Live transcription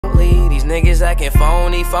niggas acting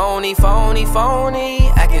phony, phony, phony, phony,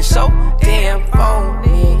 acting so damn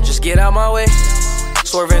phony. Just get out my way.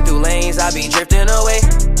 Swerving through lanes, I be drifting away,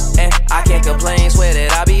 and I can't complain, swear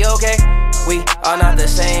that I be okay. We are not the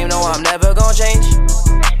same, no, I'm never gon' change.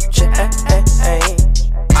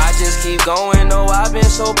 I just keep going, no, I've been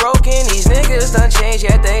so broken. These niggas done changed,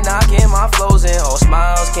 yet they knocking my flows in. All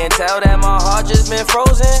smiles, can't tell that my heart just been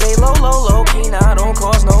frozen. Stay low, low, low key, now don't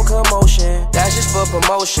cause no commotion. That's just for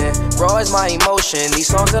promotion, raw is my emotion. These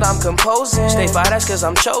songs that I'm composing, stay fire, that's cause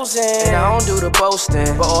I'm chosen. And I don't do the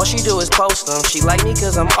boasting, but all she do is post them. She like me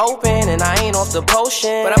cause I'm open, and I ain't off the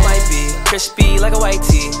potion. But I might be crispy like a white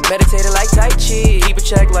tee, meditated like Tai Chi, keep a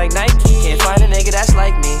check like Nike. Can't find a nigga that's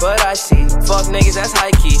like me, but I see fuck niggas that's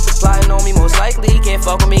high key, plotting on me most likely. Can't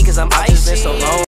fuck with me cause I'm icy. Just been so long.